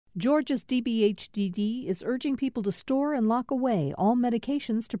Georgia's DBHDD is urging people to store and lock away all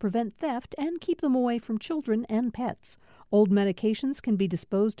medications to prevent theft and keep them away from children and pets. Old medications can be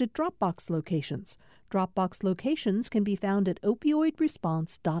disposed at Dropbox locations. Dropbox locations can be found at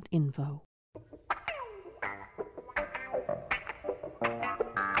opioidresponse.info.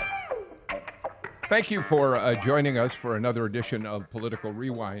 Thank you for joining us for another edition of Political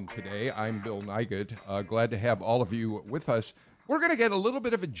Rewind today. I'm Bill Nigut. Glad to have all of you with us. We're going to get a little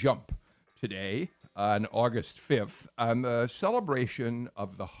bit of a jump today on August 5th on the celebration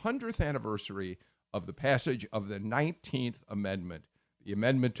of the 100th anniversary of the passage of the 19th Amendment, the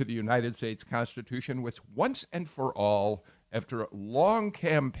amendment to the United States Constitution, which once and for all, after long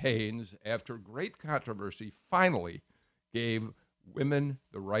campaigns, after great controversy, finally gave women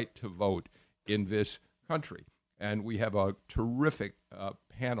the right to vote in this country. And we have a terrific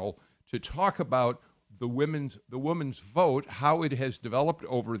panel to talk about the women's vote, how it has developed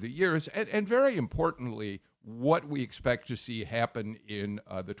over the years, and very importantly, what we expect to see happen in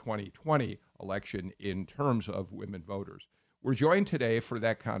the 2020 election in terms of women voters. We're joined today for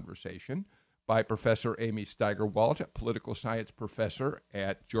that conversation by Professor Amy Steigerwalt, a political science professor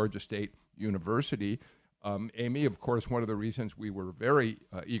at Georgia State University. Amy, of course, one of the reasons we were very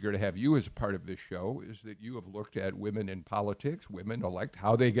eager to have you as a part of this show is that you have looked at women in politics, women elect,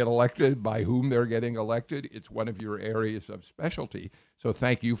 how they get elected, by whom they're getting elected. It's one of your areas of specialty. So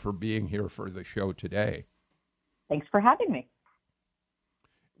thank you for being here for the show today. Thanks for having me.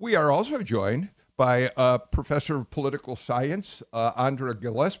 We are also joined by Professor of Political Science, Andra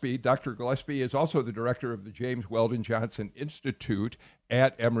Gillespie. Dr. Gillespie is also the director of the James Weldon Johnson Institute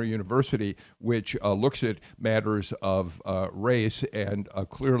at Emory University, which looks at matters of race and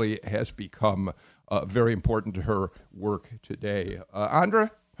clearly has become very important to her work today.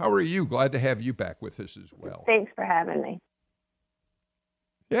 Andra, how are you? Glad to have you back with us as well. Thanks for having me.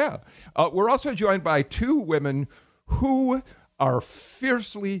 Yeah. We're also joined by two women who are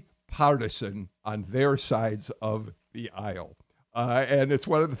fiercely partisan on their sides of the aisle. And it's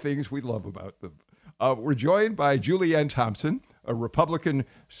one of the things we love about them. We're joined by Julianne Thompson, a Republican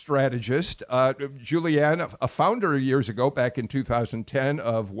strategist. Julianne, a founder years ago, back in 2010,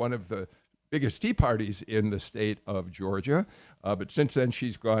 of one of the biggest Tea parties in the state of Georgia. But since then,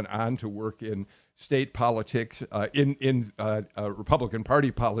 she's gone on to work in state politics, in Republican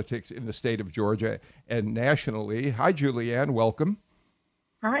Party politics in the state of Georgia and nationally. Hi, Julianne. Welcome.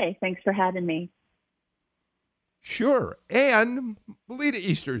 Hi, thanks for having me. Sure. And Melita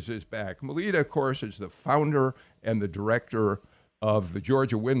Easters is back. Melita, of course, is the founder and the director of the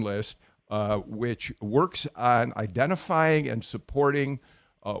Georgia Win List, which works on identifying and supporting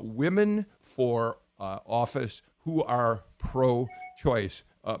women for office who are pro-choice.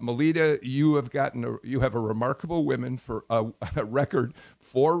 Melita, you have a remarkable women for a record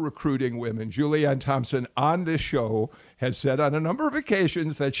for recruiting women. Julianne Thompson on this show has said on a number of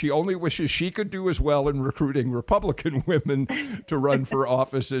occasions that she only wishes she could do as well in recruiting Republican women to run for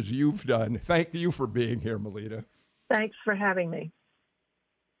office as you've done. Thank you for being here, Melita. Thanks for having me.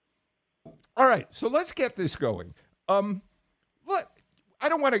 All right, so let's get this going. I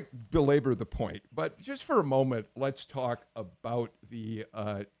don't want to belabor the point, but just for a moment, let's talk about the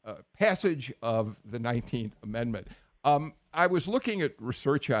passage of the 19th Amendment. I was looking at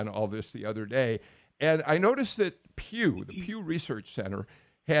research on all this the other day, and I noticed that the Pew Research Center,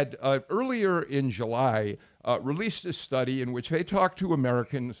 had earlier in July released a study in which they talked to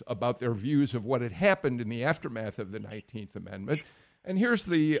Americans about their views of what had happened in the aftermath of the 19th Amendment. And here's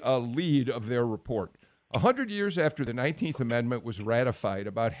the lead of their report. 100 years after the 19th Amendment was ratified,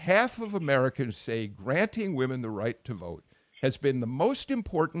 about half of Americans say granting women the right to vote has been the most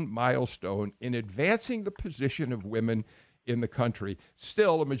important milestone in advancing the position of women in the country.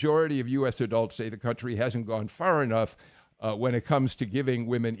 Still, a majority of U.S. adults say the country hasn't gone far enough when it comes to giving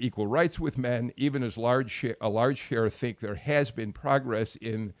women equal rights with men, even as a large share think there has been progress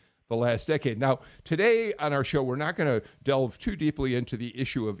in the last decade. Now, today on our show, we're not going to delve too deeply into the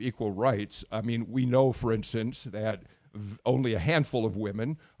issue of equal rights. I mean, we know, for instance, that only a handful of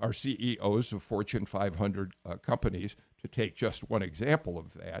women are CEOs of Fortune 500 companies, to take just one example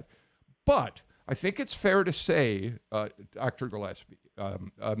of that. But I think it's fair to say, Dr. Gillespie,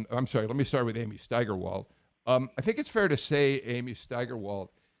 I'm sorry, let me start with Amy Steigerwalt. I think it's fair to say, Amy Steigerwalt,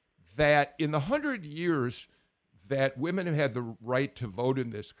 that in the 100 years that women have had the right to vote in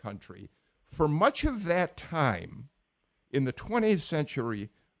this country, for much of that time, in the 20th century,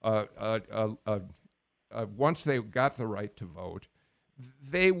 once they got the right to vote,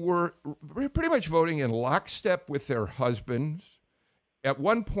 they were pretty much voting in lockstep with their husbands at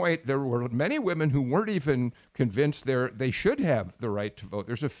one point, there were many women who weren't even convinced they should have the right to vote.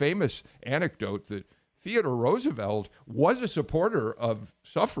 There's a famous anecdote that Theodore Roosevelt was a supporter of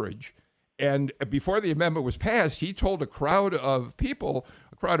suffrage, and before the amendment was passed, he told a crowd of people,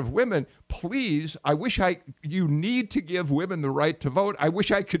 a crowd of women, please, you need to give women the right to vote. I wish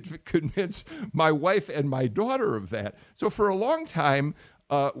I could convince my wife and my daughter of that. So for a long time,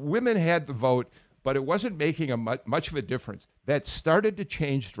 women had the vote, but it wasn't making much of a difference. That started to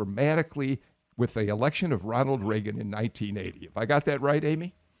change dramatically with the election of Ronald Reagan in 1980. Have I got that right,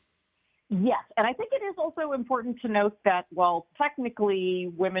 Amy? Yes, and I think it is also important to note that while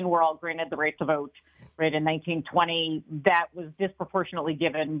technically women were all granted the right to vote, right, in 1920, that was disproportionately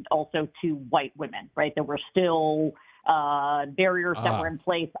given also to white women, right? There were still barriers that were in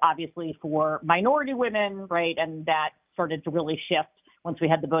place, obviously, for minority women, right, and that started to really shift once we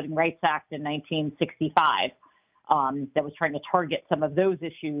had the Voting Rights Act in 1965. That was trying to target some of those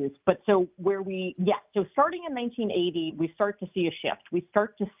issues. But so starting in 1980, we start to see a shift. We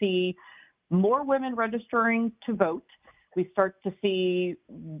start to see more women registering to vote. We start to see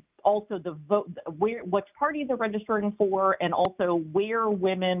also the vote, which party they're registering for, and also where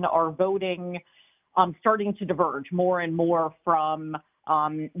women are voting, starting to diverge more and more from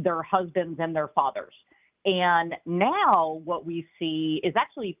their husbands and their fathers. And now what we see is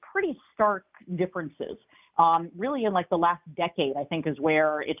actually pretty stark differences. Really in like the last decade, I think, is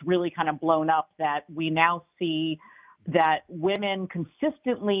where it's really kind of blown up that we now see that women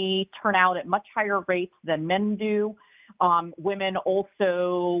consistently turn out at much higher rates than men do. Women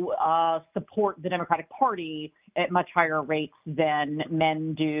also support the Democratic Party at much higher rates than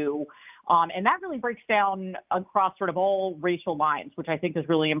men do. And that really breaks down across sort of all racial lines, which I think is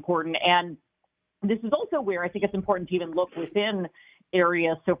really important. And this is also where I think it's important to even look within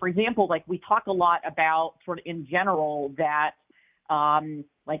areas. So, for example, like we talk a lot about sort of in general that,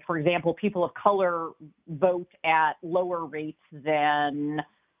 like, for example, people of color vote at lower rates than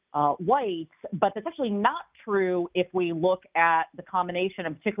whites, but that's actually not true if we look at the combination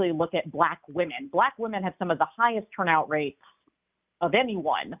and particularly look at Black women. Black women have some of the highest turnout rates of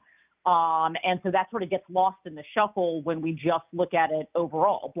anyone. And so that sort of gets lost in the shuffle when we just look at it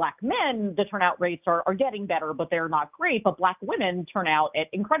overall. Black men, the turnout rates are getting better, but they're not great. But Black women turn out at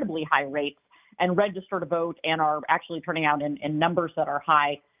incredibly high rates and register to vote and are actually turning out in numbers that are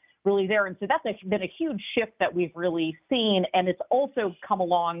high really there. And so that's been a huge shift that we've really seen. And it's also come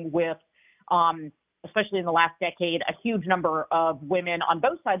along with, especially in the last decade, a huge number of women on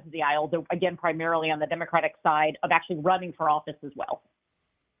both sides of the aisle, though, again, primarily on the Democratic side, of actually running for office as well.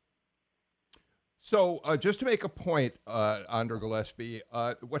 So just to make a point, Andra Gillespie,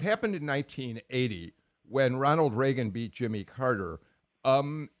 what happened in 1980 when Ronald Reagan beat Jimmy Carter,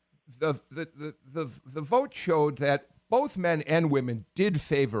 the vote showed that both men and women did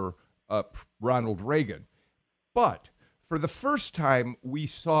favor Ronald Reagan. But for the first time, we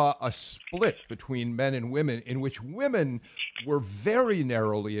saw a split between men and women in which women were very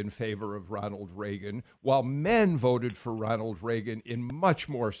narrowly in favor of Ronald Reagan, while men voted for Ronald Reagan in much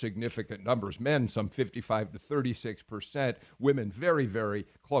more significant numbers. Men, some 55 to 36%, women very, very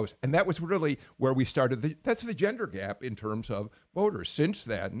close. And that was really where we started. That's the gender gap in terms of voters. Since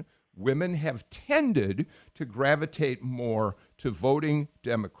then, women have tended to gravitate more to voting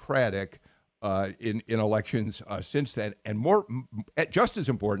Democratic in elections since then, and more, just as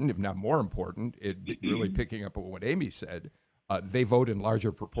important, if not more important, really picking up on what Amy said, they vote in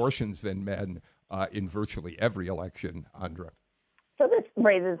larger proportions than men in virtually every election, Andra. So this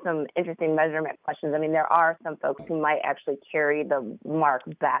raises some interesting measurement questions. I mean, there are some folks who might actually carry the mark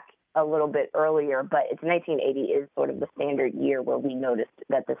back a little bit earlier, but it's 1980 is sort of the standard year where we noticed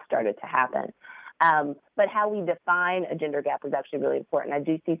that this started to happen. But how we define a gender gap is actually really important. I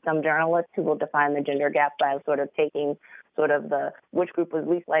do see some journalists who will define the gender gap by sort of taking sort of which group was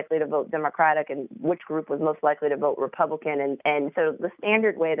least likely to vote Democratic and which group was most likely to vote Republican. And so the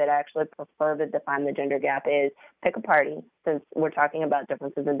standard way that I actually prefer to define the gender gap is pick a party. Since we're talking about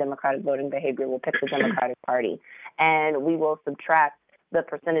differences in Democratic voting behavior, we'll pick the Democratic Party. And we will subtract the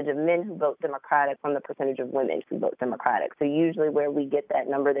percentage of men who vote Democratic from the percentage of women who vote Democratic. So usually where we get that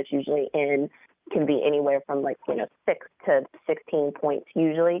number that's usually can be anywhere from 6 to 16 points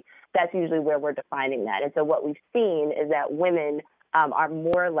usually. That's usually where we're defining that. And so what we've seen is that women are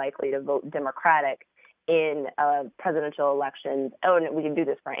more likely to vote Democratic in presidential elections, and we can do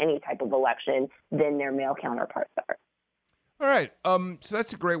this for any type of election, than their male counterparts are. All right. So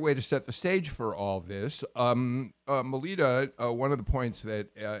that's a great way to set the stage for all this. Melita, one of the points that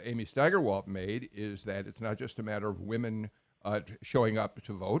Amy Steigerwalt made is that it's not just a matter of women showing up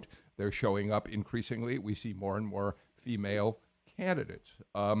to vote. They're showing up increasingly. We see more and more female candidates.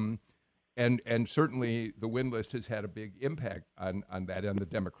 And certainly the win list has had a big impact on that on the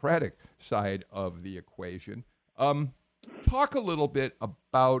Democratic side of the equation. Talk a little bit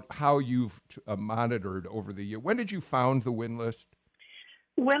about how you've monitored over the year. When did you found the win list?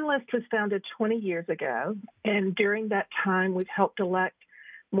 Win List was founded 20 years ago, and during that time, we've helped elect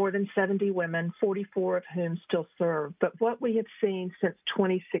more than 70 women, 44 of whom still serve. But what we have seen since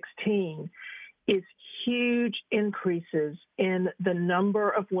 2016 is huge increases in the number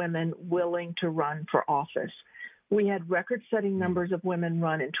of women willing to run for office. We had record-setting numbers of women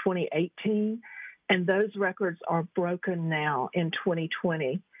run in 2018, and those records are broken now in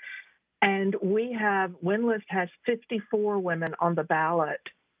 2020. And Win List has 54 women on the ballot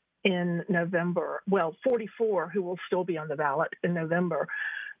in November. Well, 44 who will still be on the ballot in November.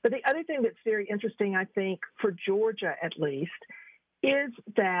 But the other thing that's very interesting, I think, for Georgia at least, is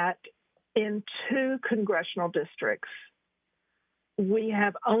that in 2 congressional districts, we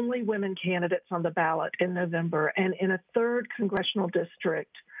have only women candidates on the ballot in November. And in a 3rd congressional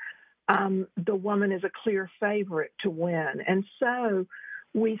district, the woman is a clear favorite to win. And so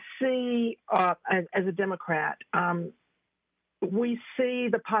we see, as a Democrat, we see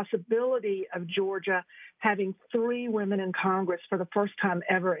the possibility of Georgia having 3 women in Congress for the first time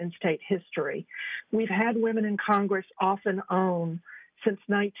ever in state history. We've had women in Congress off and on since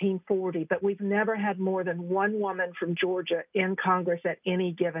 1940, but we've never had more than 1 woman from Georgia in Congress at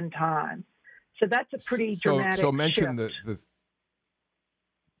any given time. So that's a pretty dramatic So mention shift.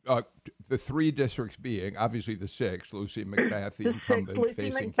 the 3 districts being, obviously the 6, Lucy McBath, the incumbent, Lucy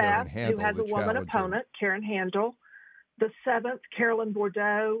facing McBath, Karen Handel, who has the a woman challenger. opponent, Karen Handel. The 7th, Carolyn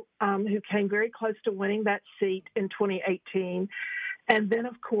Bourdeaux, who came very close to winning that seat in 2018. And then,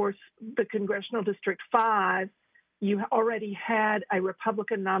 of course, the Congressional District 5, you already had a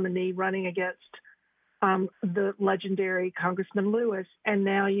Republican nominee running against the legendary Congressman Lewis, and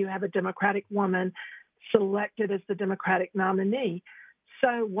now you have a Democratic woman selected as the Democratic nominee.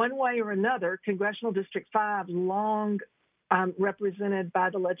 So one way or another, Congressional District 5, long represented by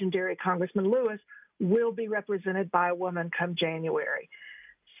the legendary Congressman Lewis, will be represented by a woman come January.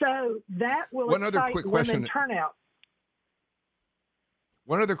 So that will excite women turnout.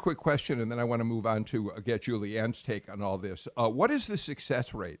 One other quick question, and then I want to move on to get Julianne's take on all this. What is the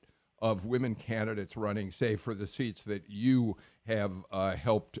success rate of women candidates running, say, for the seats that you have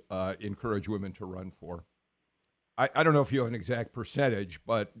helped encourage women to run for? I don't know if you have an exact percentage,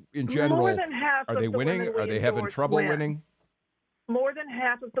 but in general, more than half are they winning? Are they having trouble winning? More than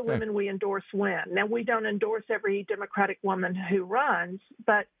half of the women we endorse win. Now, we don't endorse every Democratic woman who runs,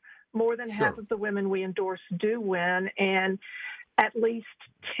 but more than half of the women we endorse do win. And at least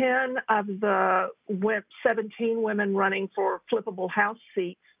 10 of the 17 women running for flippable House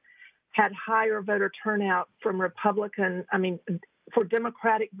seats had higher voter turnout from for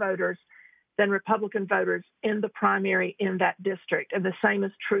Democratic voters than Republican voters in the primary in that district. And the same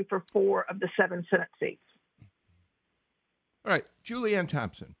is true for 4 of the 7 Senate seats. All right, Julianne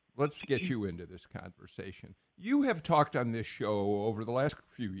Thompson, let's get you into this conversation. You have talked on this show over the last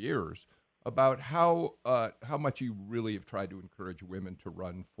few years about how much you really have tried to encourage women to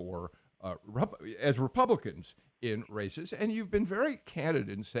run for as Republicans in races, and you've been very candid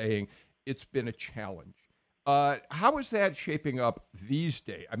in saying it's been a challenge. How is that shaping up these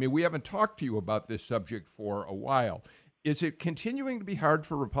days? I mean, we haven't talked to you about this subject for a while. Is it continuing to be hard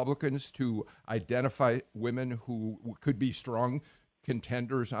for Republicans to identify women who could be strong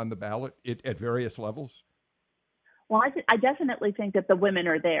contenders on the ballot at various levels? Well, I definitely think that the women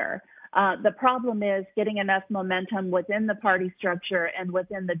are there. The problem is getting enough momentum within the party structure and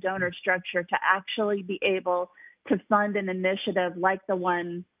within the donor structure to actually be able to fund an initiative like the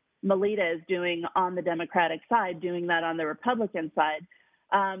one Melita is doing on the Democratic side, doing that on the Republican side.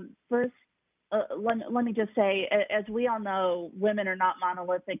 First, let me just say, as we all know, women are not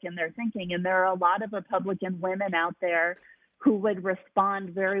monolithic in their thinking, and there are a lot of Republican women out there who would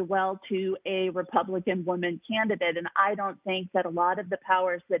respond very well to a Republican woman candidate. And I don't think that a lot of the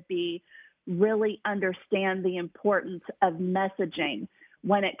powers that be really understand the importance of messaging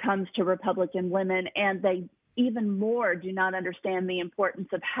when it comes to Republican women, and they even more do not understand the importance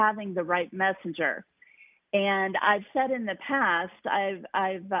of having the right messenger. And I've said in the past,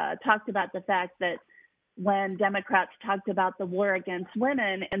 I've talked about the fact that when Democrats talked about the war against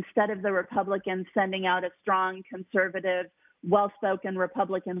women, instead of the Republicans sending out a strong, conservative, well-spoken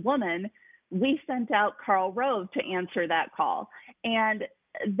Republican woman, we sent out Karl Rove to answer that call. And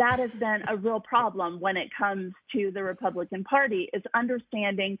that has been a real problem when it comes to the Republican Party, is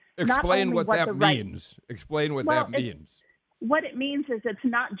understanding Explain what that means. Explain what that means. What it means is it's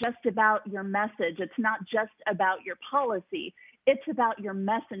not just about your message. It's not just about your policy. It's about your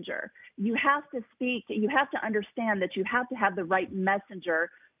messenger. You have to speak, you have to understand that you have to have the right messenger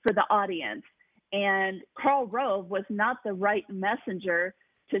for the audience. And Karl Rove was not the right messenger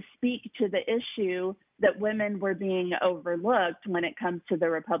to speak to the issue that women were being overlooked when it comes to the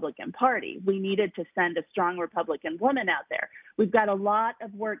Republican Party. We needed to send a strong Republican woman out there. We've got a lot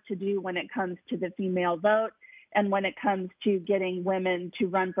of work to do when it comes to the female vote and when it comes to getting women to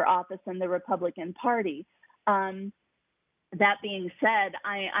run for office in the Republican Party. That being said,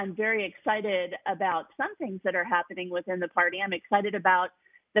 I'm very excited about some things that are happening within the party. I'm excited about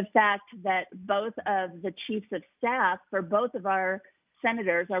the fact that both of the chiefs of staff for both of our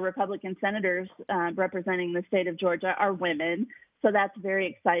senators, our Republican senators representing the state of Georgia, are women. So that's very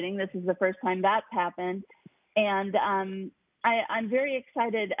exciting. This is the first time that's happened. And I'm very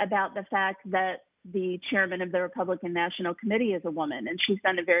excited about the fact that the chairman of the Republican National Committee is a woman, and she's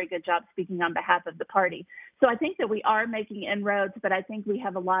done a very good job speaking on behalf of the party. So I think that we are making inroads, but I think we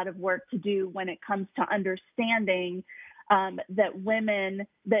have a lot of work to do when it comes to understanding that women,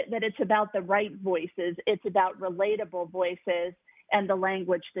 that it's about the right voices, it's about relatable voices and the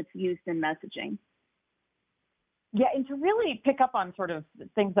language that's used in messaging. Yeah, and to really pick up on sort of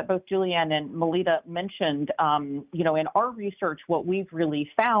things that both Julianne and Melita mentioned, in our research, what we've really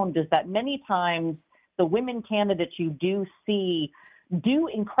found is that many times the women candidates you do see do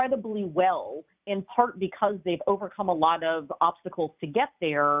incredibly well, in part because they've overcome a lot of obstacles to get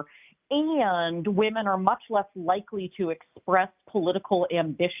there. And women are much less likely to express political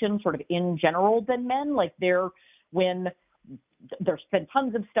ambition sort of in general than men. There's been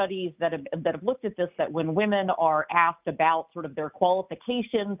tons of studies that have looked at this, that when women are asked about sort of their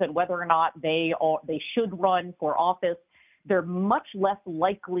qualifications and whether or not they should run for office, they're much less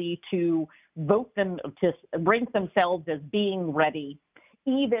likely to rank themselves as being ready,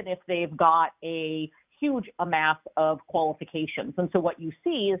 even if they've got a huge amass of qualifications. And so what you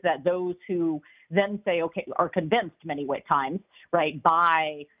see is that those who then say, okay, are convinced many times, right,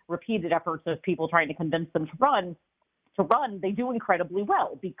 by repeated efforts of people trying to convince them to run, they do incredibly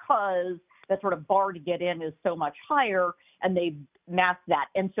well because that sort of bar to get in is so much higher, and they mask that.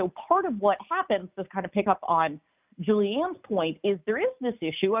 And so part of what happens, to kind of pick up on Julianne's point, is there is this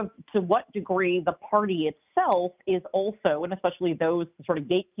issue of to what degree the party itself is also, and especially those sort of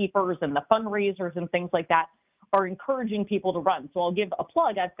gatekeepers and the fundraisers and things like that, are encouraging people to run. So I'll give a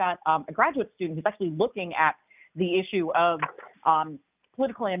plug. I've got a graduate student who's actually looking at the issue of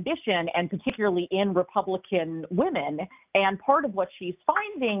political ambition, and particularly in Republican women. And part of what she's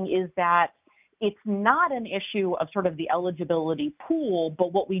finding is that it's not an issue of sort of the eligibility pool,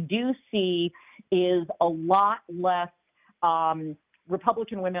 but what we do see is a lot less,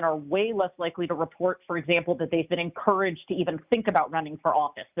 Republican women are way less likely to report, for example, that they've been encouraged to even think about running for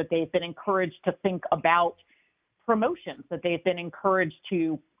office, that they've been encouraged to think about promotions, that they've been encouraged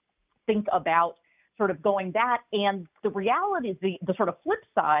to think about sort of going that. And the reality is the sort of flip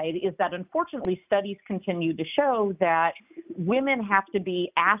side is that unfortunately studies continue to show that women have to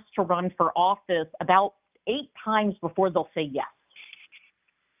be asked to run for office about 8 times before they'll say yes.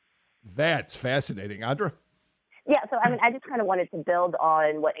 That's fascinating. Andra? Yeah, so I just kind of wanted to build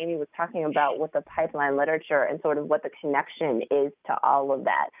on what Amy was talking about with the pipeline literature and sort of what the connection is to all of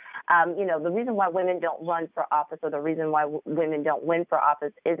that. The reason why women don't run for office, or the reason why women don't win for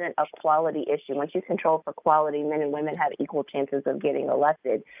office, isn't a quality issue. Once you control for quality, men and women have equal chances of getting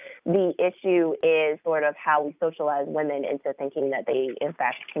elected. The issue is sort of how we socialize women into thinking that they, in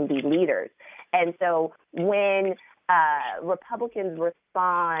fact, can be leaders. And so when Republicans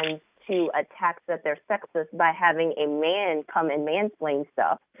respond to attacks that they're sexist by having a man come and mansplain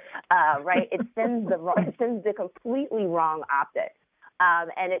stuff, right? It sends the completely wrong optics.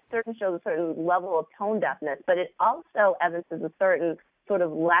 And it certainly shows a certain level of tone deafness, but it also evidences a certain sort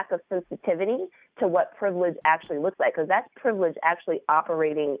of lack of sensitivity to what privilege actually looks like, because that's privilege actually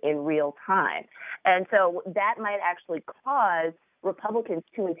operating in real time. And so that might actually cause Republicans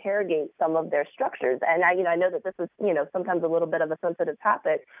to interrogate some of their structures. And I know that this is, sometimes a little bit of a sensitive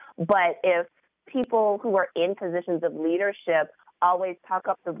topic, but if people who are in positions of leadership always talk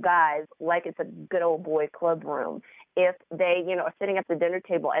up the guys like it's a good old boy club room, if they, are sitting at the dinner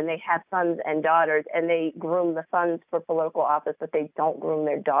table and they have sons and daughters and they groom the sons for political office, but they don't groom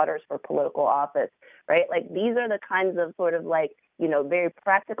their daughters for political office, right? Like, these are the kinds of sort of very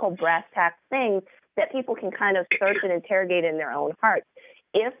practical brass tacks things that people can kind of search and interrogate in their own hearts.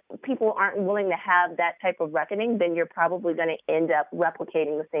 If people aren't willing to have that type of reckoning, then you're probably going to end up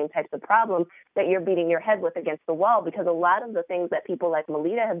replicating the same types of problems that you're beating your head with against the wall, because a lot of the things that people like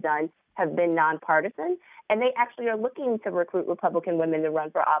Melita have done have been nonpartisan, and they actually are looking to recruit Republican women to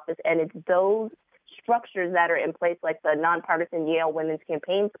run for office, and it's those structures that are in place, like the nonpartisan Yale Women's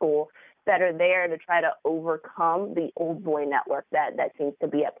Campaign School, that are there to try to overcome the old boy network that seems to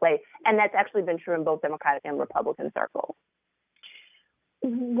be at play. And that's actually been true in both Democratic and Republican circles.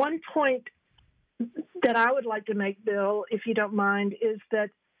 One point that I would like to make, Bill, if you don't mind, is that,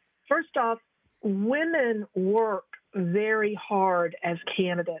 first off, women work very hard as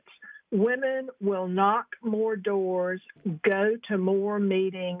candidates. Women will knock more doors, go to more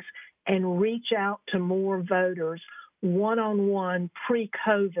meetings, and reach out to more voters one-on-one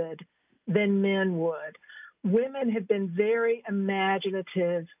pre-COVID than men would. Women have been very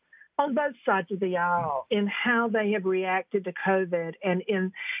imaginative on both sides of the aisle in how they have reacted to COVID and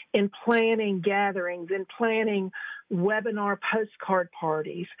in planning gatherings and planning webinar postcard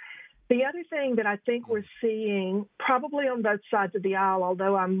parties. The other thing that I think we're seeing, probably on both sides of the aisle,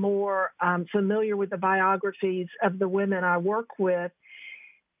 although I'm more familiar with the biographies of the women I work with,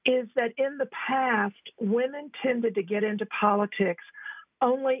 is that in the past, women tended to get into politics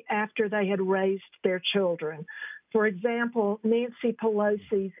only after they had raised their children. For example, Nancy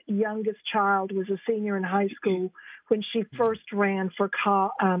Pelosi's youngest child was a senior in high school when she first ran for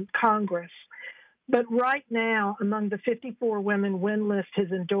Congress. But right now, among the 54 women WinList has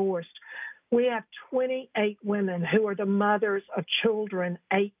endorsed, we have 28 women who are the mothers of children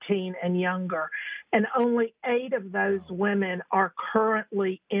 18 and younger, and only 8 of those women are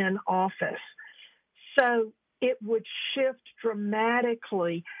currently in office. So it would shift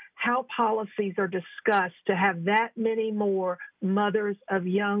dramatically how policies are discussed to have that many more mothers of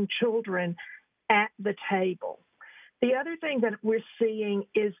young children at the table. The other thing that we're seeing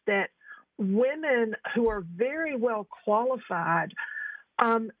is that women who are very well qualified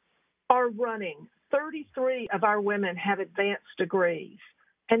are running. 33 of our women have advanced degrees,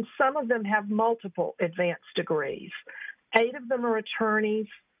 and some of them have multiple advanced degrees. 8 of them are attorneys.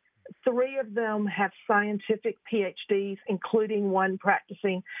 3 of them have scientific PhDs, including one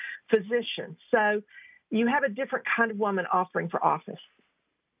practicing physician. So you have a different kind of woman offering for office.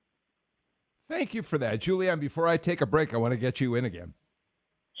 Thank you for that. Julianne, before I take a break, I want to get you in again.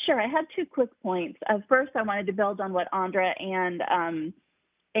 Sure. I have 2 quick points. First, I wanted to build on what Andra and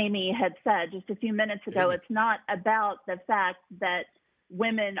Amy had said just a few minutes ago. It's not about the fact that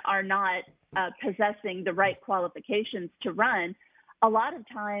women are not possessing the right qualifications to run. A lot of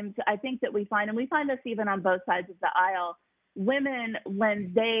times, I think that we find, and we find this even on both sides of the aisle, women,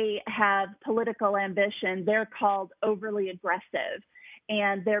 when they have political ambition, they're called overly aggressive,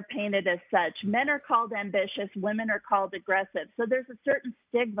 and they're painted as such. Men are called ambitious, women are called aggressive. So there's a certain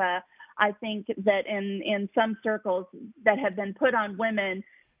stigma, I think, that in some circles that have been put on women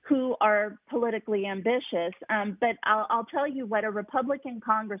who are politically ambitious. But I'll tell you what a Republican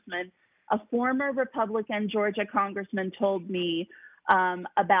congressman, a former Republican Georgia congressman, told me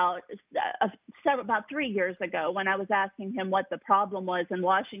about 3 years ago when I was asking him what the problem was in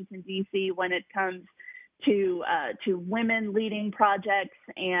Washington, D.C. when it comes to women leading projects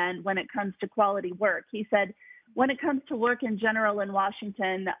and when it comes to quality work. He said, when it comes to work in general in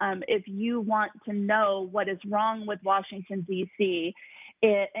Washington, if you want to know what is wrong with Washington, D.C.,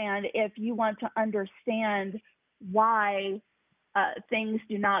 and if you want to understand why things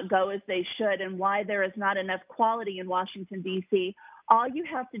do not go as they should and why there is not enough quality in Washington, D.C., all you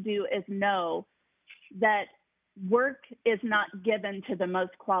have to do is know that work is not given to the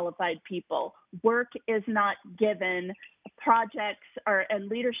most qualified people. Work is not given, projects and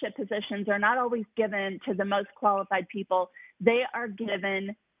leadership positions are not always given to the most qualified people. They are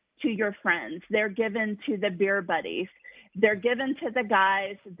given to your friends. They're given to the beer buddies. They're given to the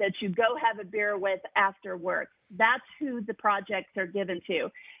guys that you go have a beer with after work. That's who the projects are given to.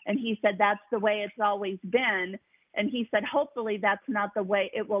 And he said that's the way it's always been. And he said, hopefully that's not the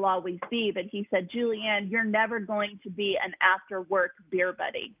way it will always be. But he said, Julianne, you're never going to be an after-work beer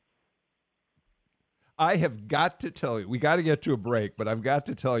buddy. I have got to tell you, we got to get to a break, but I've got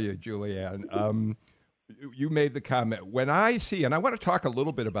to tell you, Julianne, you made the comment. When I see, and I want to talk a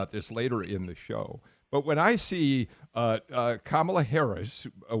little bit about this later in the show, but when I see Kamala Harris,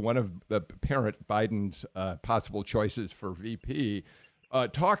 one of the parent Biden's possible choices for VP,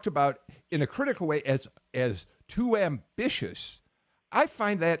 talked about in a critical way as too ambitious, I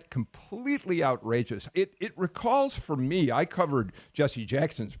find that completely outrageous. It recalls for me, I covered Jesse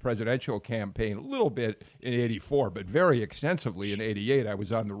Jackson's presidential campaign a little bit in 84, but very extensively in 88. I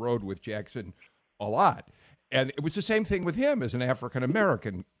was on the road with Jackson a lot. And it was the same thing with him as an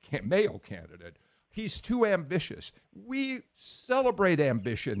African-American male candidate. He's too ambitious. We celebrate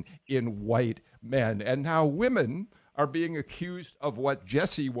ambition in white men. And now women are being accused of what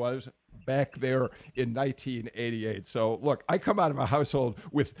Jesse was back there in 1988. So, look, I come out of a household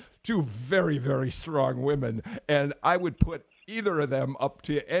with two very, very strong women, and I would put either of them up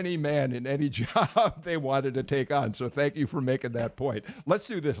to any man in any job they wanted to take on. So thank you for making that point. Let's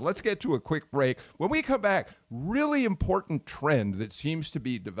do this. Let's get to a quick break. When we come back, really important trend that seems to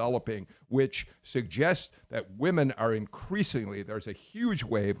be developing, which suggests that women are increasingly, there's a huge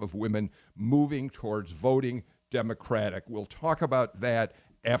wave of women moving towards voting Democratic. We'll talk about that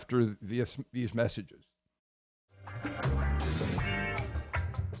after these messages.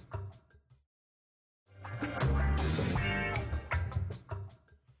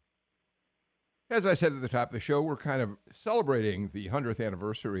 As I said at the top of the show, we're kind of celebrating the 100th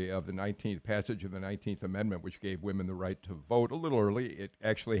anniversary of the 19th passage of the 19th Amendment, which gave women the right to vote a little early. It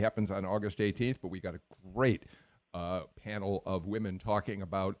actually happens on August 18th, but we got a great panel of women talking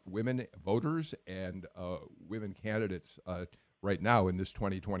about women voters and women candidates right now in this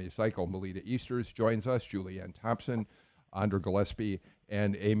 2020 cycle. Melita Easters joins us, Julianne Thompson, Andra Gillespie,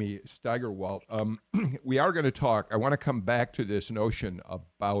 and Amy Steigerwalt. We are going to talk. I want to come back to this notion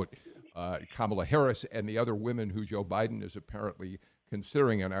about Kamala Harris and the other women who Joe Biden is apparently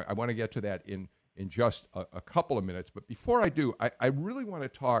considering. And I want to get to that in just a couple of minutes. But before I do, I really want to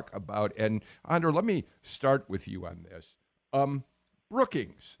talk about, and Andra, let me start with you on this.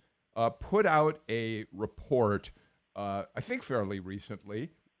 Brookings put out a report, I think fairly recently,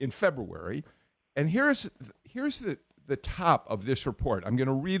 in February. And here's the top of this report. I'm going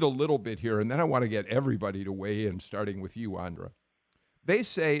to read a little bit here, and then I want to get everybody to weigh in, starting with you, Andra. They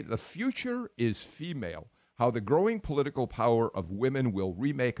say the future is female, how the growing political power of women will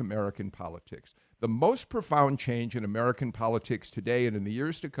remake American politics. The most profound change in American politics today and in the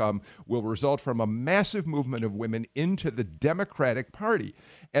years to come will result from a massive movement of women into the Democratic Party.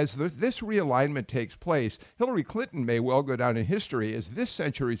 As this realignment takes place, Hillary Clinton may well go down in history as this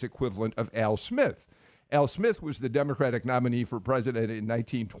century's equivalent of Al Smith. Al Smith was the Democratic nominee for president in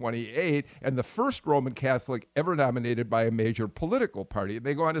 1928 and the first Roman Catholic ever nominated by a major political party.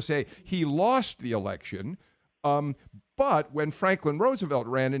 They go on to say he lost the election, but when Franklin Roosevelt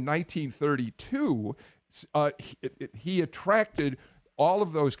ran in 1932, he attracted all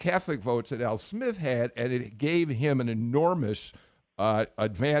of those Catholic votes that Al Smith had, and it gave him an enormous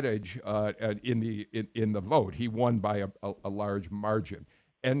advantage in the vote. He won by a large margin.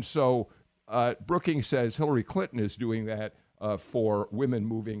 And so Brookings says Hillary Clinton is doing that for women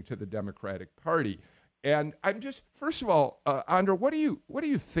moving to the Democratic Party. And I'm just, first of all, Andra, what do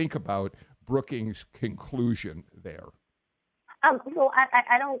you think about Brookings' conclusion there? Well,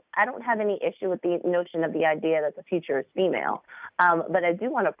 I don't have any issue with the notion of the idea that the future is female, but I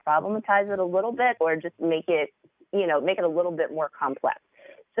do want to problematize it a little bit, or just make it a little bit more complex.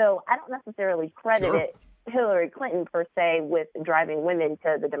 So I don't necessarily credit it Hillary Clinton, per se, with driving women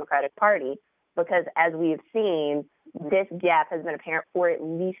to the Democratic Party, because as we've seen, this gap has been apparent for at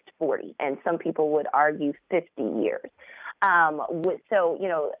least 40, and some people would argue 50 years. So,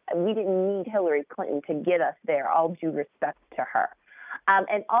 we didn't need Hillary Clinton to get us there, all due respect to her.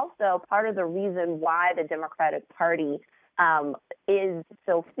 And also, part of the reason why the Democratic Party is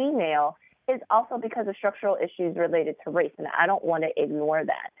so female is also because of structural issues related to race, and I don't want to ignore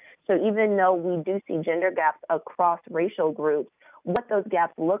that. So even though we do see gender gaps across racial groups, what those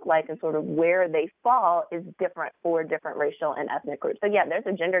gaps look like and sort of where they fall is different for different racial and ethnic groups. So yeah, there's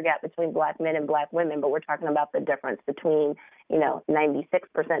a gender gap between black men and black women, but we're talking about the difference between,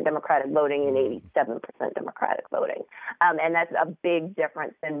 96% Democratic voting and 87% Democratic voting. And that's a big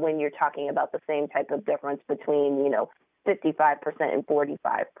difference than when you're talking about the same type of difference between, 55% and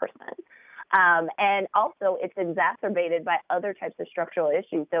 45%. And also, it's exacerbated by other types of structural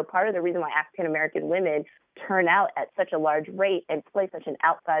issues. So part of the reason why African-American women turn out at such a large rate and play such an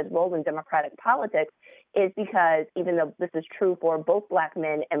outsized role in Democratic politics is because, even though this is true for both black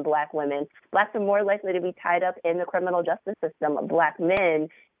men and black women, blacks are more likely to be tied up in the criminal justice system, black men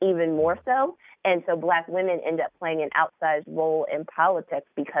even more so. And so black women end up playing an outsized role in politics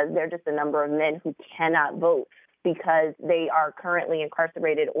because there are just a number of men who cannot vote because they are currently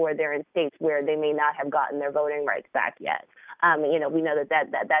incarcerated or they're in states where they may not have gotten their voting rights back yet. We know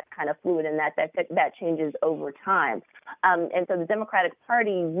that's kind of fluid and that changes over time. And so the Democratic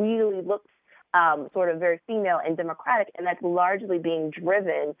Party really looks sort of very female and democratic, and that's largely being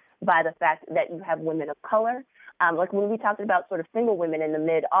driven by the fact that you have women of color. Like when we talked about sort of single women in the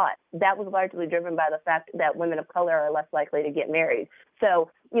mid-aughts, that was largely driven by the fact that women of color are less likely to get married.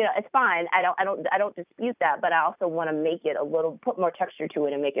 So, it's fine. I don't dispute that, but I also want to put more texture to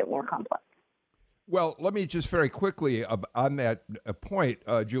it and make it more complex. Well, let me just very quickly on that point,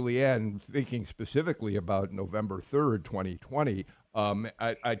 Julianne, thinking specifically about November 3rd, 2020,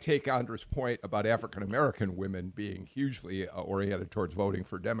 I take Andra's point about African American women being hugely oriented towards voting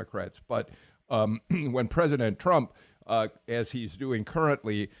for Democrats, but when President Trump, as he's doing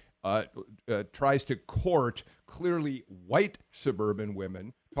currently, tries to court clearly white suburban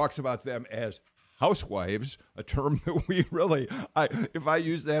women, talks about them as housewives, a term that we really, if I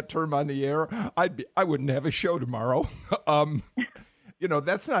use that term on the air, I wouldn't have a show tomorrow.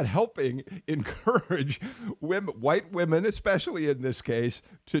 That's not helping encourage white women, especially in this case,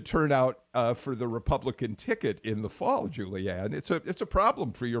 to turn out for the Republican ticket in the fall, Julianne. It's a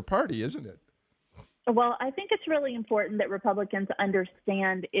problem for your party, isn't it? Well, I think it's really important that Republicans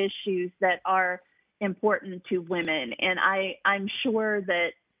understand issues that are important to women. And I'm sure that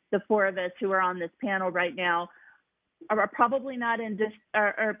the four of us who are on this panel right now are probably not in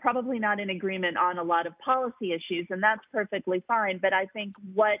agreement on a lot of policy issues, and that's perfectly fine. But I think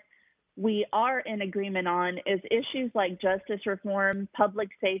what we are in agreement on is issues like justice reform, public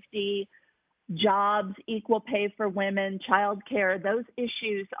safety, jobs, equal pay for women, child care. Those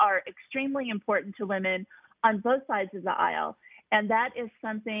issues are extremely important to women on both sides of the aisle. And that is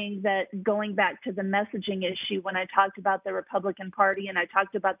something that, going back to the messaging issue, when I talked about the Republican Party and I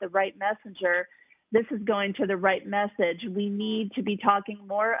talked about the right messenger, this is going to the right message. We need to be talking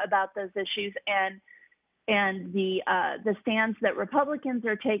more about those issues and the stance that Republicans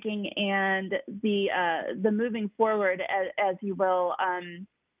are taking and the moving forward, as you will,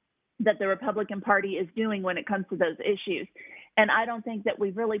 that the Republican Party is doing when it comes to those issues. And I don't think that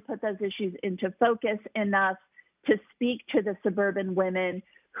we've really put those issues into focus enough to speak to the suburban women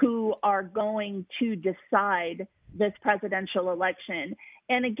who are going to decide this presidential election.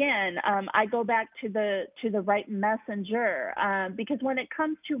 And again, I go back to the right messenger, because when it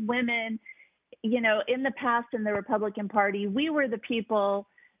comes to women, in the past in the Republican Party, we were the people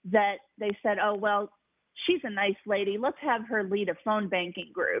that they said, oh, well, she's a nice lady. Let's have her lead a phone banking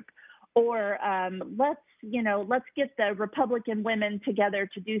group. Or let's get the Republican women together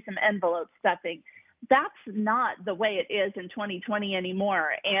to do some envelope stuffing. That's not the way it is in 2020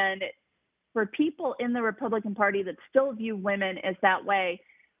 anymore. And for people in the Republican Party that still view women as that way,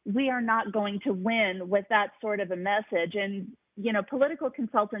 we are not going to win with that sort of a message. And, political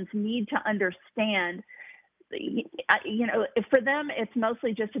consultants need to understand, for them, it's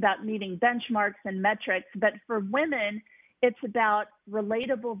mostly just about meeting benchmarks and metrics. But for women, it's about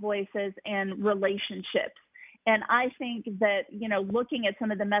relatable voices and relationships. And I think that, looking at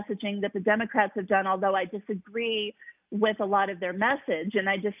some of the messaging that the Democrats have done, although I disagree with a lot of their message and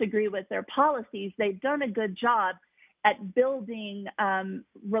I disagree with their policies, they've done a good job at building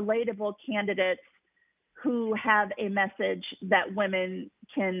relatable candidates who have a message that women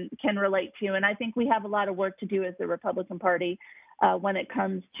can relate to. And I think we have a lot of work to do as the Republican Party when it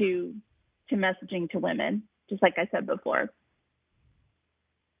comes to messaging to women, just like I said before.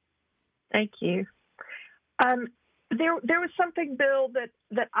 Thank you. There was something, Bill,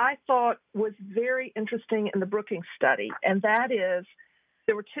 that I thought was very interesting in the Brookings study, and that is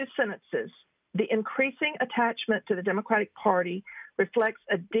there were two sentences. The increasing attachment to the Democratic Party reflects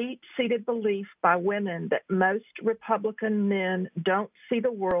a deep-seated belief by women that most Republican men don't see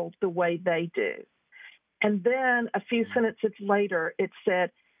the world the way they do. And then a few sentences later, it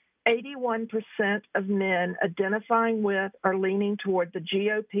said, 81% of men identifying with or leaning toward the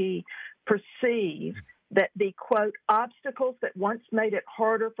GOP perceive that the, quote, obstacles that once made it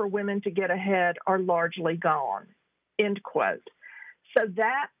harder for women to get ahead are largely gone, end quote. So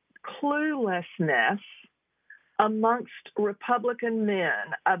that cluelessness amongst Republican men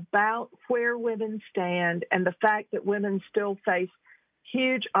about where women stand and the fact that women still face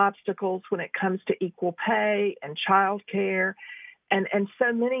huge obstacles when it comes to equal pay and child care and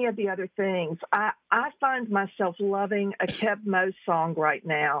so many of the other things. I find myself loving a Keb Mo song right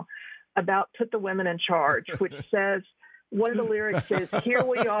now about Put the Women in Charge, which says, one of the lyrics is, here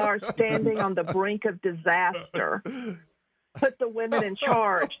we are standing on the brink of disaster. Put the women in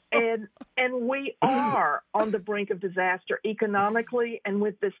charge. And we are on the brink of disaster economically and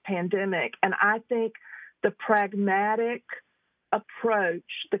with this pandemic. And I think the pragmatic approach,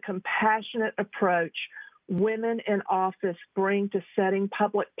 the compassionate approach women in office bring to setting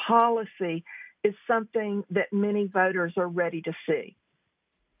public policy is something that many voters are ready to see.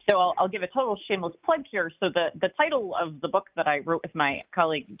 So I'll give a total shameless plug here. So the title of the book that I wrote with my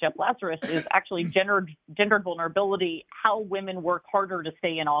colleague Jeff Lazarus is actually Gendered Vulnerability, How Women Work Harder to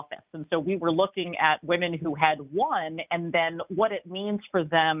Stay in Office. And so we were looking at women who had won and then what it means for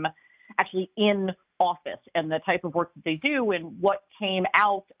them actually in office and the type of work that they do. And what came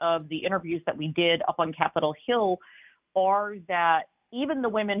out of the interviews that we did up on Capitol Hill are that even the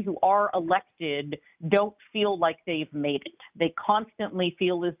women who are elected don't feel like they've made it. They constantly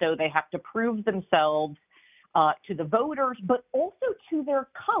feel as though they have to prove themselves to the voters, but also to their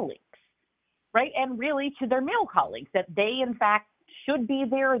colleagues, right? And really to their male colleagues, that they, in fact, should be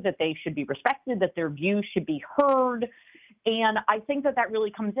there, that they should be respected, that their views should be heard. And I think that that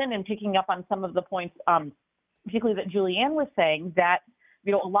really comes in picking up on some of the points, particularly that Julianne was saying, that,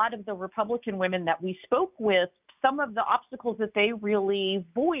 you know, a lot of the Republican women that we spoke with, some of the obstacles that they really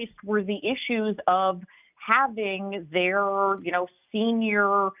voiced were the issues of having their, you know,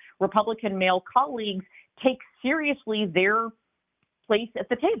 senior Republican male colleagues take seriously their place at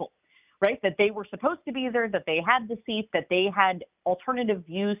the table, right? That they were supposed to be there, that they had the seat, that they had alternative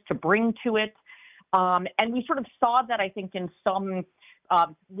views to bring to it. And we sort of saw that, I think, in some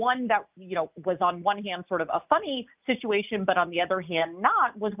one that, you know, was on one hand sort of a funny situation, but on the other hand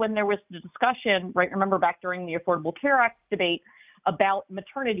not, was when there was the discussion, right? Remember back during the Affordable Care Act debate about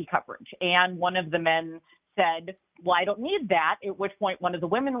maternity coverage. And one of the men said, well, I don't need that. At which point one of the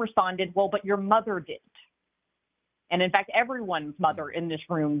women responded, well, but your mother did. And in fact, everyone's mother in this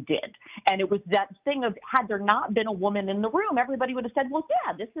room did. And it was that thing of, had there not been a woman in the room, everybody would have said, well,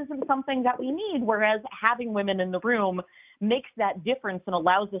 yeah, this isn't something that we need. Whereas having women in the room makes that difference and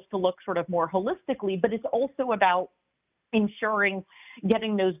allows us to look sort of more holistically. But it's also about ensuring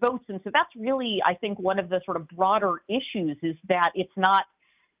getting those votes. And so that's really, I think, one of the sort of broader issues is that it's not,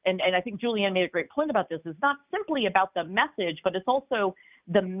 and I think Julianne made a great point about this, it's not simply about the message, but it's also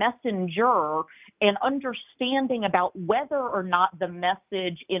the messenger and understanding about whether or not the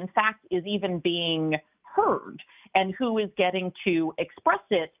message, in fact, is even being heard and who is getting to express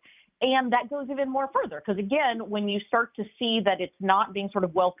it. And that goes even more further, because again, when you start to see that it's not being sort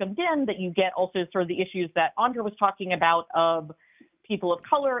of welcomed in, that you get also sort of the issues that Andra was talking about of people of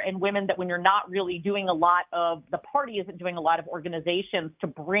color and women, that when you're not really doing a lot of, the party isn't doing a lot of organizations to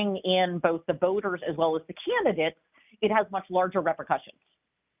bring in both the voters as well as the candidates, it has much larger repercussions.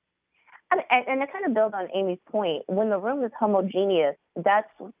 And to kind of build on Amy's point, when the room is homogeneous, that's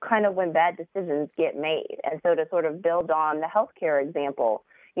kind of when bad decisions get made. And so to sort of build on the healthcare example,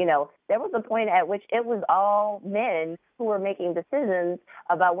 you know, there was a point at which it was all men who were making decisions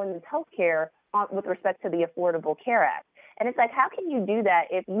about women's health care with respect to the Affordable Care Act. And it's like, how can you do that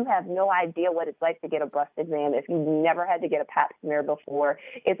if you have no idea what it's like to get a breast exam, if you've never had to get a pap smear before,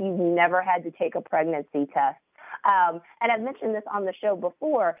 if you've never had to take a pregnancy test? And I've mentioned this on the show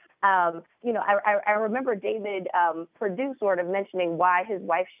before. You know, I remember David Perdue sort of mentioning why his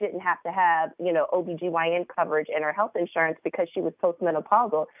wife shouldn't have to have, you know, OBGYN coverage in her health insurance because she was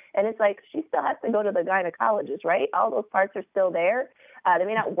postmenopausal. And it's like, she still has to go to the gynecologist, right? All those parts are still there. They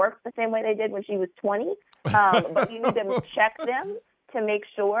may not work the same way they did when she was 20, but you need to check them to make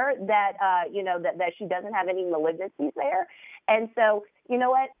sure that, you know, that she doesn't have any malignancies there. And so, you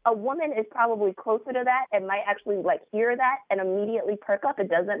know what, a woman is probably closer to that and might actually like hear that and immediately perk up. It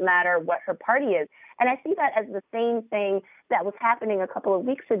doesn't matter what her party is. And I see that as the same thing that was happening a couple of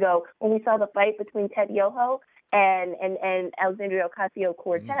weeks ago when we saw the fight between Ted Yoho and Alexandria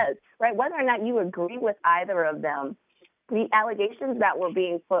Ocasio-Cortez, right? Whether or not you agree with either of them, the allegations that were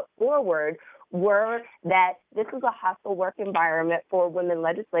being put forward were that this is a hostile work environment for women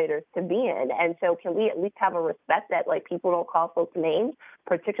legislators to be in. And so can we at least have a respect that, like, people don't call folks names,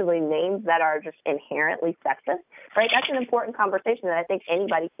 particularly names that are just inherently sexist, right? That's an important conversation that I think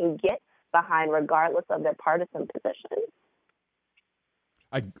anybody can get behind regardless of their partisan position.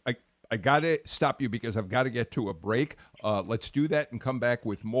 I got to stop you because I've got to get to a break. Let's do that and come back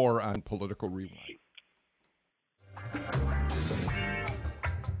with more on Political Rewind.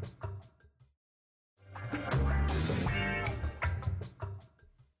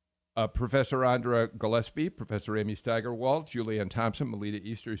 Professor Andra Gillespie, Professor Amy Steigerwald, Julianne Thompson, Melita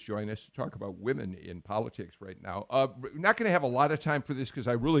Easters join us to talk about women in politics right now. We're not going to have a lot of time for this because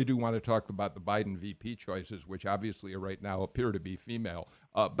I really do want to talk about the Biden VP choices, which obviously right now appear to be female.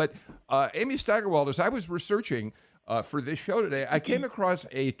 But Amy Steigerwald, as I was researching for this show today, I came across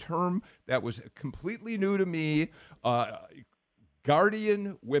a term that was completely new to me,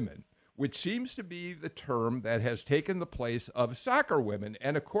 guardian women, which seems to be the term that has taken the place of soccer women.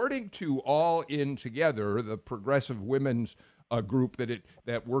 And according to All In Together, the progressive women's group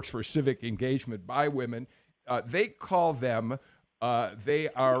that works for civic engagement by women, they call them, they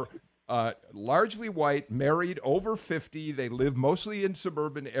are largely white, married, over 50. They live mostly in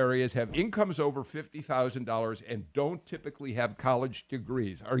suburban areas, have incomes over $50,000, and don't typically have college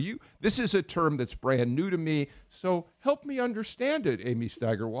degrees. This is a term that's brand new to me, so help me understand it, Amy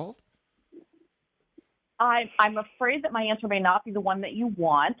Steigerwald. I'm afraid that my answer may not be the one that you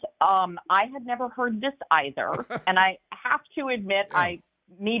want. I had never heard this either, and I have to admit,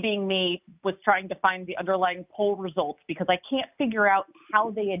 me being me, was trying to find the underlying poll results because I can't figure out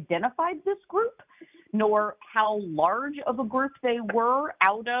how they identified this group, nor how large of a group they were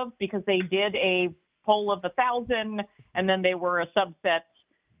out of, because they did a poll of 1,000, and then they were a subset,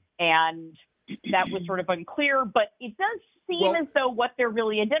 and that was sort of unclear. But it does seem as though what they're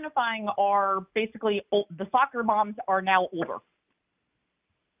really identifying are basically the soccer moms are now older.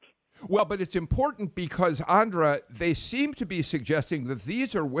 Well, but it's important because, Andra, they seem to be suggesting that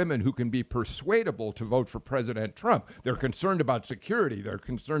these are women who can be persuadable to vote for President Trump. They're concerned about security. They're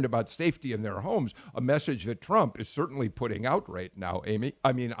concerned about safety in their homes, a message that Trump is certainly putting out right now,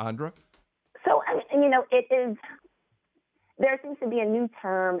 Andra. So, it is. There seems to be a new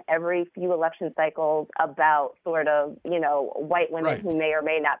term every few election cycles about sort of, white women who may or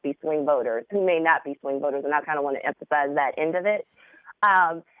may not be swing voters, and I kind of want to emphasize that end of it.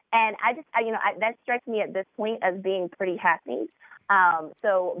 And that strikes me at this point as being pretty hackneyed.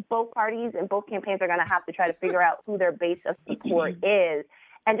 So both parties and both campaigns are going to have to try to figure out who their base of support is.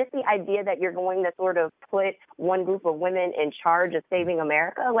 And just the idea that you're going to sort of put one group of women in charge of saving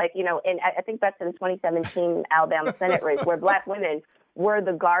America, and I think that's in the 2017 Alabama Senate race where Black women were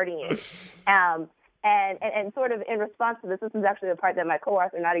the guardians. And sort of in response to this is actually the part that my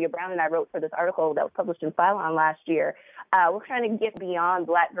co-author Nadia Brown and I wrote for this article that was published in Phylon last year. We're trying to get beyond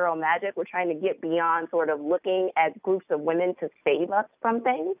Black girl magic. We're trying to get beyond sort of looking at groups of women to save us from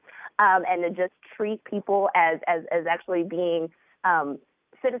things, and to just treat people as actually being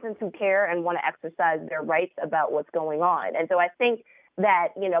citizens who care and want to exercise their rights about what's going on. And so I think that,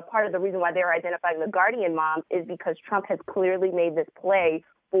 part of the reason why they're identifying the guardian moms is because Trump has clearly made this play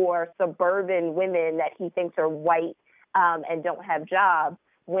for suburban women that he thinks are white and don't have jobs,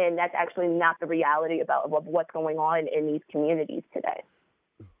 when that's actually not the reality of what's going on in these communities today.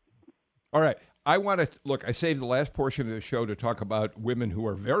 All right. I saved the last portion of the show to talk about women who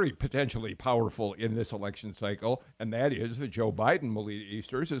are very potentially powerful in this election cycle, and that is that Joe Biden, Melita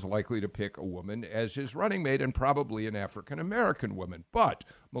Easters, is likely to pick a woman as his running mate, and probably an African-American woman. But,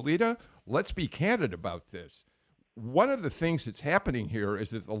 Melita, let's be candid about this. One of the things that's happening here is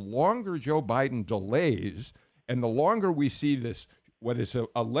that the longer Joe Biden delays, and the longer we see this, what is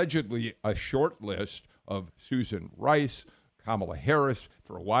allegedly a short list of Susan Rice, Kamala Harris,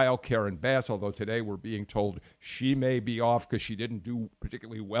 for a while Karen Bass, although today we're being told she may be off because she didn't do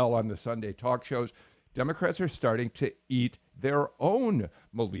particularly well on the Sunday talk shows. Democrats are starting to eat their own,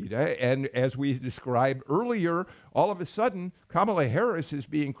 Melita. And as we described earlier, all of a sudden, Kamala Harris is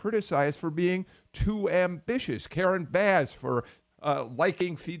being criticized for being too ambitious. Karen Bass for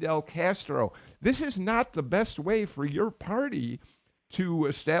liking Fidel Castro. This is not the best way for your party to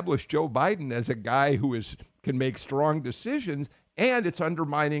establish Joe Biden as a guy who can make strong decisions, and it's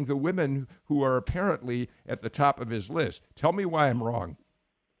undermining the women who are apparently at the top of his list. Tell me why I'm wrong.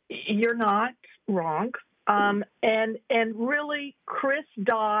 You're not wrong. And really, Chris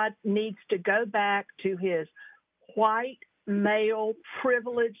Dodd needs to go back to his white, male,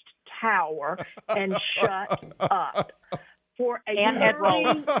 privileged tower and shut up. For a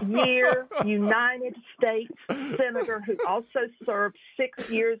 30-year United States senator who also served 6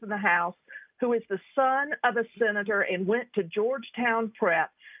 years in the House, who is the son of a senator and went to Georgetown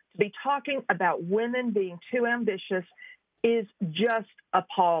Prep, to be talking about women being too ambitious is just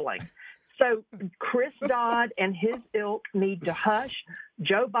appalling. So Chris Dodd and his ilk need to hush.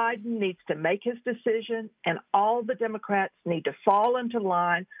 Joe Biden needs to make his decision, and all the Democrats need to fall into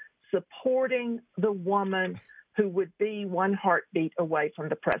line supporting the woman who would be one heartbeat away from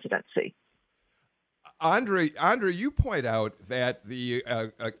the presidency. Andre, you point out that the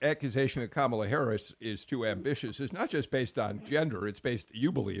accusation that Kamala Harris is too ambitious is not just based on gender, it's based, you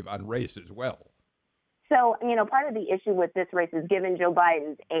believe, on race as well. So, part of the issue with this race is, given Joe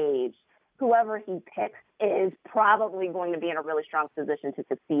Biden's age, whoever he picks is probably going to be in a really strong position to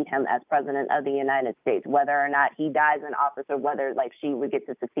succeed him as president of the United States, whether or not he dies in office or whether, she would get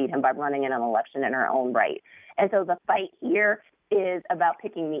to succeed him by running in an election in her own right. And so the fight here is about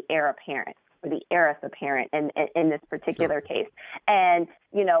picking the heir apparent, or the heiress apparent in this particular case. And,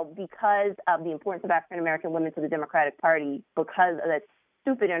 because of the importance of African-American women to the Democratic Party, because of that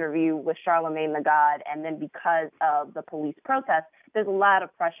stupid interview with Charlamagne the God, and then because of the police protests, there's a lot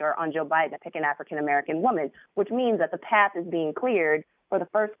of pressure on Joe Biden to pick an African-American woman, which means that the path is being cleared for the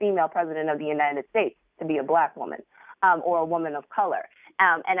first female president of the United States to be a Black woman or a woman of color.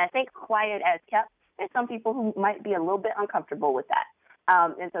 And I think quiet as kept, there's some people who might be a little bit uncomfortable with that.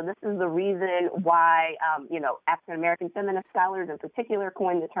 And so this is the reason why, African-American feminist scholars in particular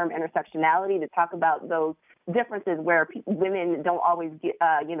coined the term intersectionality to talk about those differences where women don't always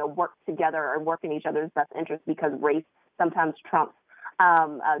work together or work in each other's best interest because race sometimes trumps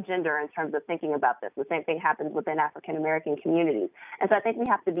gender in terms of thinking about this. The same thing happens within African-American communities. And so I think we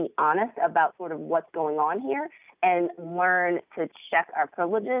have to be honest about sort of what's going on here and learn to check our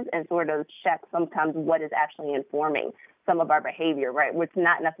privileges and sort of check sometimes what is actually informing some of our behavior, right? Which is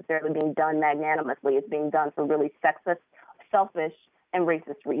not necessarily being done magnanimously. It's being done for really sexist, selfish, and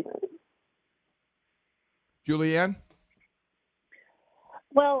racist reasons. Julianne?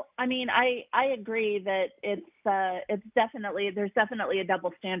 Well, I mean, I agree that there's definitely a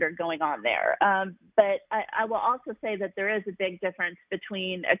double standard going on there. But I will also say that there is a big difference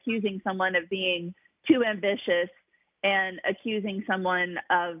between accusing someone of being too ambitious and accusing someone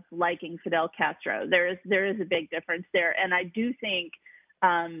of liking Fidel Castro. There is a big difference there, and I do think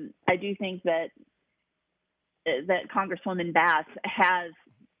that Congresswoman Bass has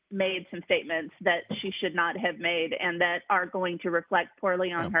made some statements that she should not have made and that are going to reflect poorly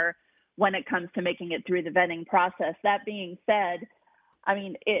on her when it comes to making it through the vetting process. That being said, I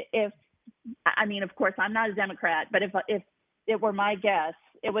mean, of course, I'm not a Democrat, but if it were my guess,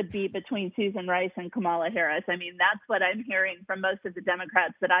 it would be between Susan Rice and Kamala Harris. I mean, that's what I'm hearing from most of the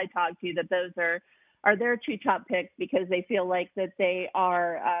Democrats that I talk to, that those are their two top picks because they feel like that they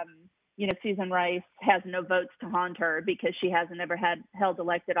are, Susan Rice has no votes to haunt her because she hasn't ever held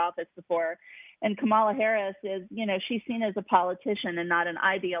elected office before. And Kamala Harris is, she's seen as a politician and not an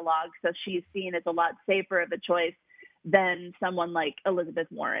ideologue. So she's seen as a lot safer of a choice than someone like Elizabeth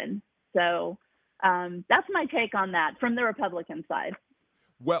Warren. So that's my take on that from the Republican side.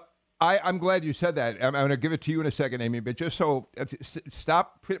 Well, I'm glad you said that. I'm going to give it to you in a second, Amy, but just so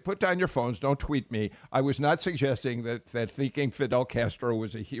stop, put down your phones. Don't tweet me. I was not suggesting that thinking Fidel Castro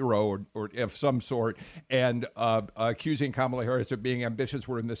was a hero or of some sort and accusing Kamala Harris of being ambitious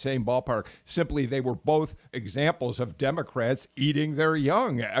were in the same ballpark. Simply, they were both examples of Democrats eating their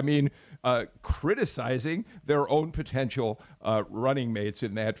young. I mean, criticizing their own potential running mates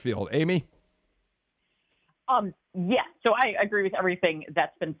in that field. Amy? Yeah, so I agree with everything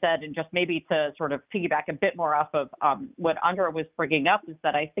that's been said, and just maybe to sort of piggyback a bit more off of what Andra was bringing up is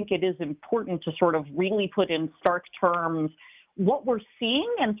that I think it is important to sort of really put in stark terms what we're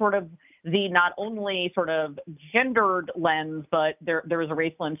seeing and sort of the not only sort of gendered lens, but there is a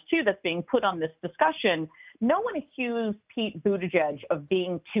race lens too that's being put on this discussion. No one accused Pete Buttigieg of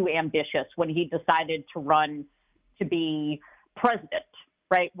being too ambitious when he decided to run to be president.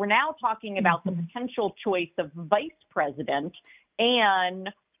 Right. We're now talking about the potential choice of vice president and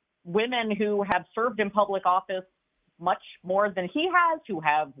women who have served in public office much more than he has, who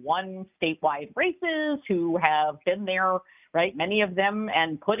have won statewide races, who have been there, right, many of them,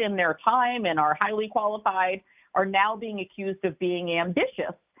 and put in their time and are highly qualified, are now being accused of being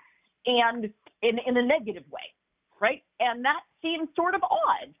ambitious and in a negative way. Right. And that seems sort of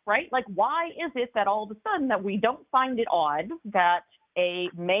odd. Right. Like, why is it that all of a sudden that we don't find it odd that a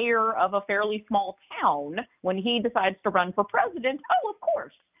mayor of a fairly small town, when he decides to run for president, of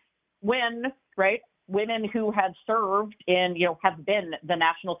course, when, right, women who have served in, have been the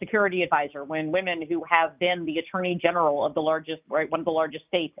national security advisor, when women who have been the attorney general of the largest, right, one of the largest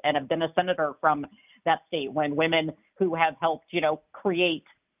states and have been a senator from that state, when women who have helped, create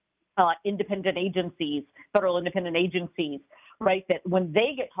independent agencies, federal independent agencies, right, that when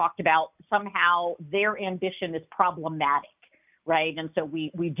they get talked about, somehow their ambition is problematic. Right. And so we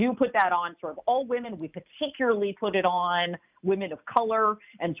do put that on sort of all women. We particularly put it on women of color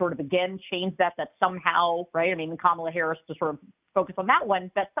and sort of, again, change that somehow. Right. I mean, Kamala Harris to sort of focus on that one,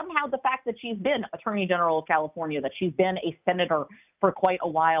 that somehow the fact that she's been Attorney General of California, that she's been a senator for quite a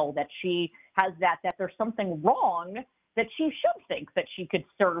while, that she has that there's something wrong, that she should think that she could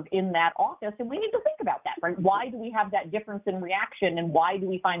serve in that office. And we need to think about that. Right. Why do we have that difference in reaction? And why do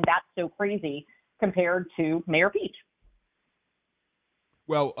we find that so crazy compared to Mayor Pete?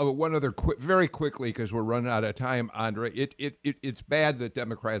 Well, one other very quickly, because we're running out of time, Andra. It's bad that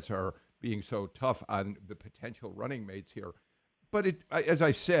Democrats are being so tough on the potential running mates here. But as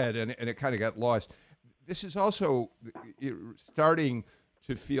I said, and it kind of got lost, this is also starting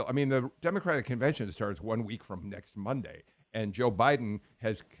to feel, I mean, the Democratic convention starts 1 week from next Monday, and Joe Biden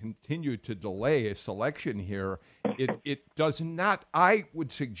has continued to delay a selection here. It does not, I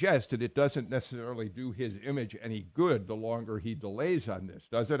would suggest that it doesn't necessarily do his image any good the longer he delays on this.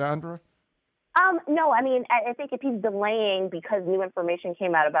 Does it, Andra? No, I mean, I think if he's delaying because new information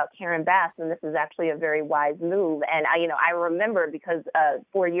came out about Karen Bass, then this is actually a very wise move. And I remember because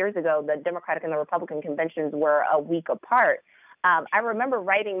 4 years ago, the Democratic and the Republican conventions were a week apart. I remember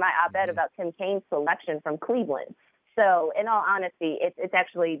writing my op-ed about Tim Kaine's selection from Cleveland. So, in all honesty, it's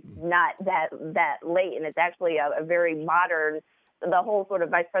actually not that late, and it's actually a very modern. The whole sort of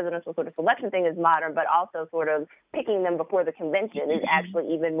vice presidential sort of selection thing is modern, but also sort of picking them before the convention is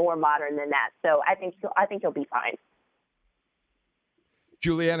actually even more modern than that. So, I think he'll be fine.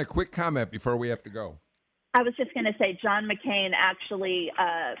 Julianne, a quick comment before we have to go. I was just going to say John McCain actually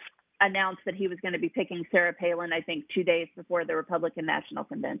announced that he was going to be picking Sarah Palin, I think, 2 days before the Republican National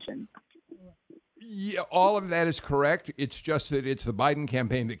Convention. Yeah, all of that is correct. It's just that it's the Biden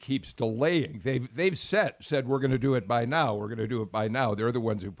campaign that keeps delaying. They've said we're going to do it by now. We're going to do it by now. They're the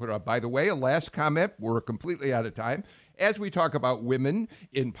ones who put it up. By the way, a last comment. We're completely out of time. As we talk about women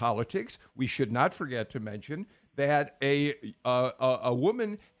in politics, we should not forget to mention that a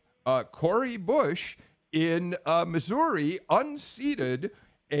woman, Cori Bush, in Missouri, unseated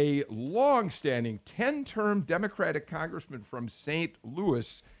a long-standing 10-term Democratic congressman from St.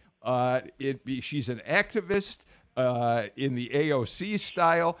 Louis. She's an activist in the AOC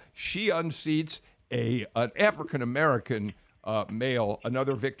style. She unseats an African-American male.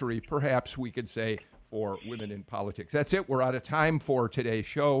 Another victory, perhaps we could say, for women in politics. That's it. We're out of time for today's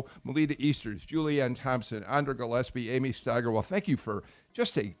show. Melita Easters, Julianne Thompson, Andra Gillespie, Amy Steigerwell, thank you for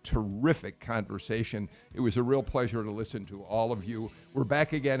just a terrific conversation. It was a real pleasure to listen to all of you. We're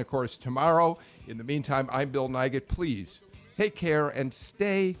back again, of course, tomorrow. In the meantime, I'm Bill Nigut. Please take care and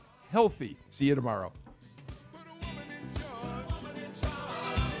stay healthy. See you tomorrow.